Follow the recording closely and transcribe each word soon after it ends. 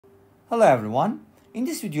Hello everyone. In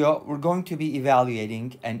this video, we're going to be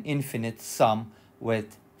evaluating an infinite sum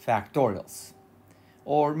with factorials,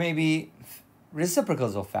 or maybe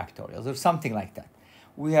reciprocals of factorials, or something like that.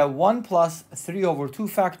 We have 1 plus 3 over 2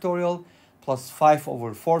 factorial, plus 5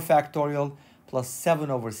 over 4 factorial, plus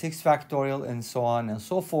 7 over 6 factorial, and so on and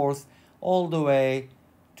so forth, all the way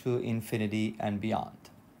to infinity and beyond.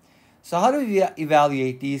 So how do we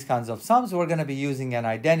evaluate these kinds of sums? We're going to be using an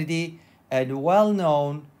identity, a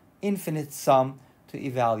well-known infinite sum, to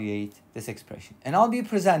evaluate this expression. And I'll be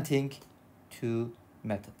presenting two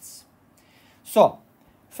methods. So,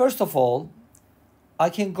 first of all,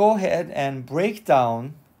 I can go ahead and break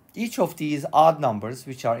down each of these odd numbers,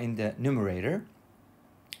 which are in the numerator,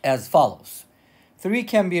 as follows. 3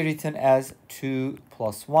 can be written as 2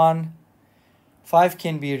 plus 1. 5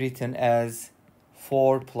 can be written as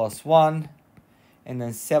 4 plus 1. And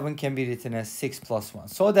then 7 can be written as 6 plus 1.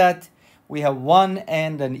 So that we have 1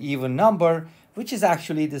 and an even number, which is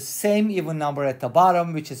actually the same even number at the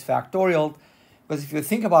bottom, which is factorial. Because if you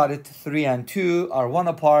think about it, 3 and 2 are 1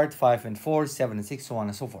 apart, 5 and 4, 7 and 6, so on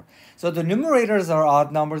and so forth. So the numerators are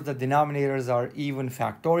odd numbers, the denominators are even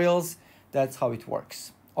factorials. That's how it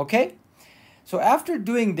works. Okay? So after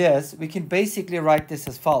doing this, we can basically write this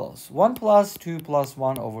as follows. 1 plus 2 plus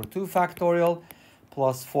 1 over 2 factorial,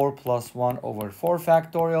 plus 4 plus 1 over 4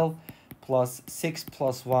 factorial, plus 6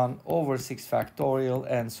 plus 1 over 6 factorial,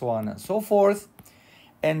 and so on and so forth.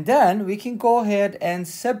 And then we can go ahead and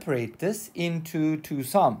separate this into two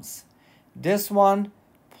sums. This one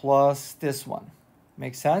plus this one.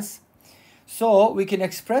 Makes sense? So we can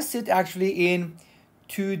express it actually in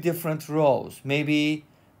two different rows. Maybe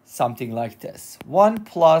something like this. 1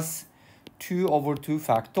 plus 2 over 2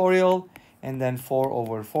 factorial, and then 4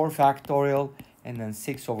 over 4 factorial, and then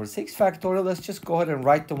 6 over 6 factorial. Let's just go ahead and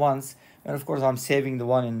write the ones. And of course, I'm saving the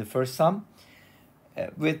one in the first sum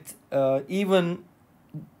with even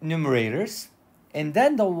numerators. And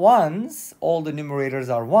then the ones, all the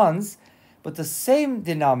numerators are ones, but the same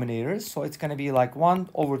denominators. So it's going to be like 1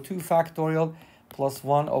 over 2 factorial plus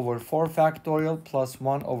 1 over 4 factorial plus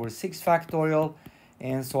 1 over 6 factorial,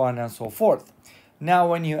 and so on and so forth. Now,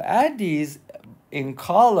 when you add these in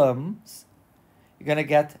columns, you're going to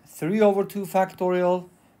get 3 over 2 factorial,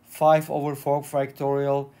 5 over 4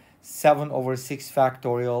 factorial, 7 over 6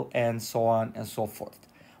 factorial, and so on and so forth.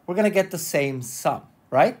 We're going to get the same sum,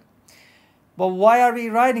 right? But why are we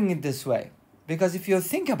writing it this way? Because if you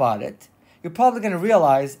think about it, you're probably going to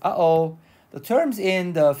realize, the terms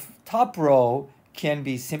in the top row can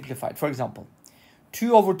be simplified. For example,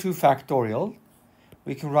 2 over 2 factorial,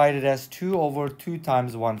 we can write it as 2 over 2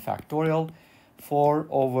 times 1 factorial, 4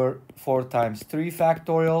 over 4 times 3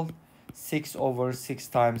 factorial, 6 over 6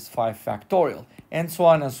 times 5 factorial, and so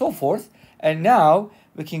on and so forth. And now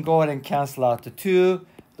we can go ahead and cancel out the 2,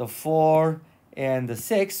 the 4, and the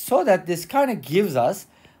 6, so that this kind of gives us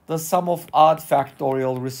the sum of odd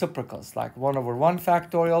factorial reciprocals, like 1 over 1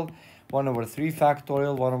 factorial, 1 over 3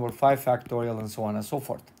 factorial, 1 over 5 factorial, and so on and so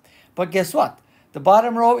forth. But guess what? The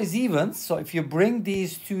bottom row is even, so if you bring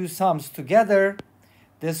these two sums together,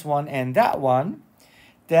 this one and that one,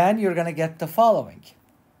 then you're going to get the following.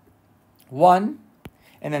 1,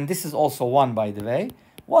 and then this is also 1, by the way.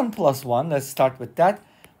 1 plus 1, let's start with that,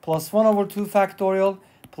 plus 1 over 2 factorial,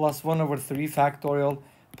 plus 1 over 3 factorial,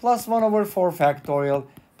 plus 1 over 4 factorial,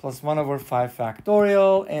 plus 1 over 5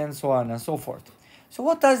 factorial, and so on and so forth. So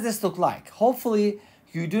what does this look like? Hopefully,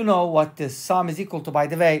 you do know what this sum is equal to. By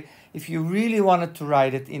the way, if you really wanted to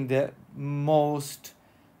write it in the most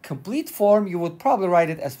complete form, you would probably write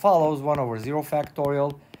it as follows. 1 over 0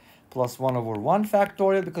 factorial plus 1 over 1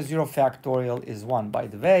 factorial, because 0 factorial is 1, by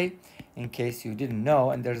the way, in case you didn't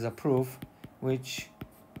know, and there's a proof, which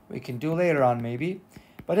we can do later on maybe.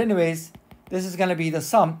 But anyways, this is going to be the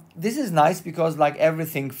sum. This is nice because like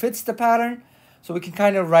everything fits the pattern, so we can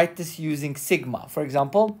kind of write this using sigma. For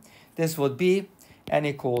example, this would be n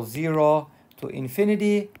equals 0 to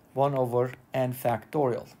infinity 1 over n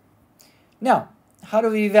factorial. Now, how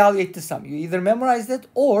do we evaluate the sum? You either memorized it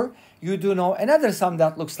or you do know another sum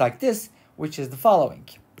that looks like this, which is the following.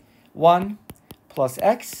 1 plus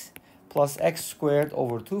x squared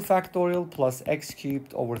over 2 factorial plus x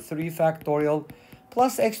cubed over 3 factorial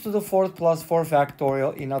plus x to the 4th plus 4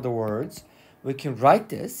 factorial. In other words, we can write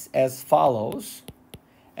this as follows.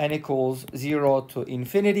 N equals 0 to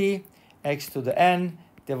infinity x to the n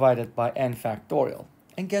divided by n factorial.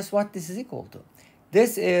 And guess what this is equal to?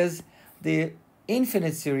 This is the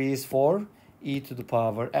infinite series for e to the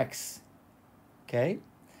power x. Okay,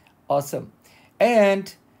 awesome.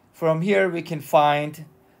 And from here we can find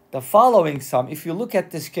the following sum. If you look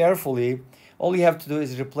at this carefully, all you have to do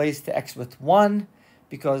is replace the x with 1,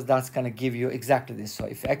 because that's going to give you exactly this. So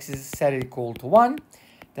if x is set equal to 1,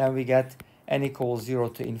 then we get n equals 0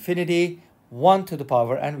 to infinity, 1 to the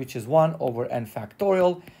power n, which is 1 over n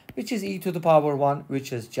factorial, which is e to the power 1,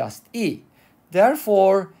 which is just e.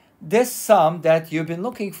 Therefore, this sum that you've been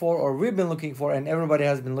looking for, or we've been looking for, and everybody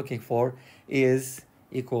has been looking for, is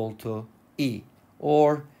equal to e,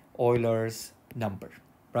 or Euler's number,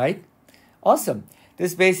 right? Awesome.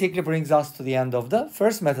 This basically brings us to the end of the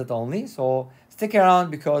first method only. So stick around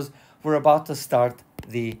because we're about to start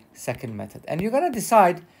the second method. And you're going to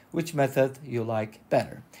decide which method you like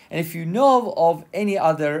better. And if you know of any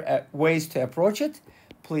other ways to approach it,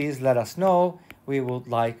 please let us know. We would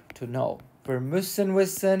like to know. Wir müssen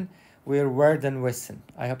wissen, wir werden wissen.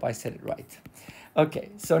 I hope I said it right. Okay,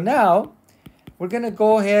 so now we're going to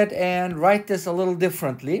go ahead and write this a little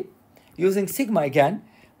differently using sigma again,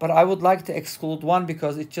 but I would like to exclude 1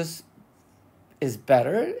 because it just is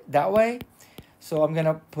better that way. So I'm going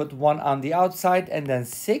to put 1 on the outside, and then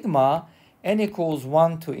sigma n equals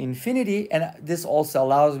 1 to infinity, and this also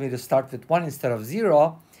allows me to start with 1 instead of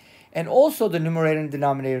 0. And also the numerator and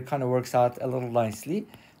denominator kind of works out a little nicely.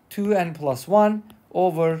 2n plus 1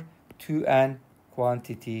 over 2n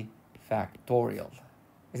quantity factorial.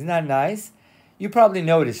 Isn't that nice? You probably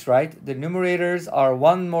noticed, right? The numerators are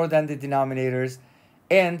 1 more than the denominators,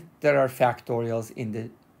 and there are factorials in the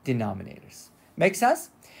denominators. Make sense?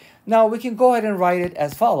 Now we can go ahead and write it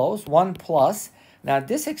as follows, 1 plus. Now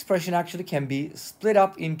this expression actually can be split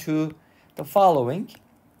up into the following,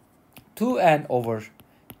 2n over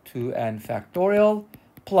 2n factorial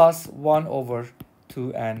plus 1 over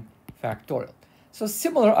 2n factorial. So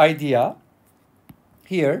similar idea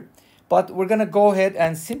here, but we're going to go ahead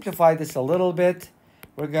and simplify this a little bit.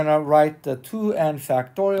 We're going to write the 2n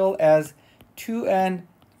factorial as 2n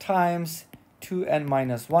times 2n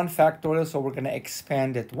minus 1 factorial. So we're going to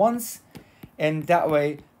expand it once, and that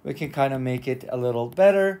way we can kind of make it a little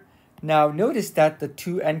better. Now notice that the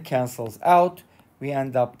 2n cancels out. We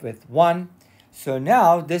end up with 1. So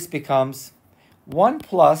now this becomes 1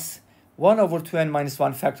 plus 1 over 2n minus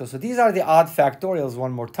 1 factorial. So these are the odd factorials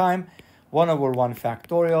one more time. 1 over 1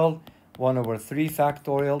 factorial, 1 over 3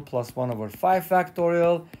 factorial, plus 1 over 5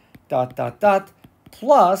 factorial, dot, dot, dot.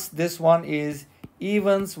 Plus this one is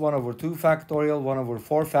evens, 1 over 2 factorial, 1 over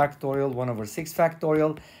 4 factorial, 1 over 6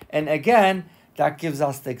 factorial. And again, that gives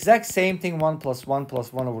us the exact same thing, 1 plus 1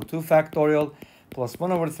 plus 1 over 2 factorial, plus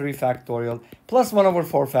 1 over 3 factorial, plus 1 over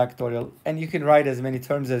 4 factorial. And you can write as many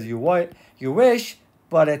terms as you wish,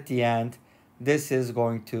 but at the end, this is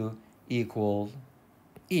going to equal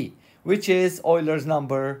E, which is Euler's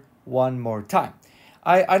number one more time.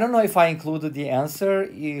 I don't know if I included the answer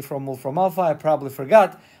E from Wolfram alpha. I probably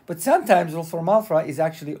forgot. But sometimes Wolfram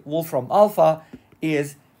alpha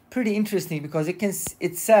is pretty interesting because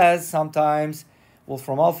it says sometimes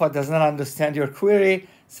Wolfram alpha does not understand your query.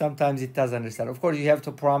 Sometimes it does understand. Of course, you have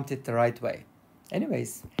to prompt it the right way.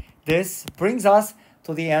 Anyways, this brings us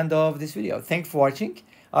to the end of this video. Thanks for watching.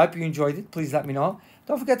 I hope you enjoyed it. Please let me know.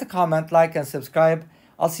 Don't forget to comment, like, and subscribe.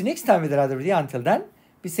 I'll see you next time with another video. Until then,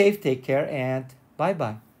 be safe, take care, and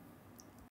bye-bye.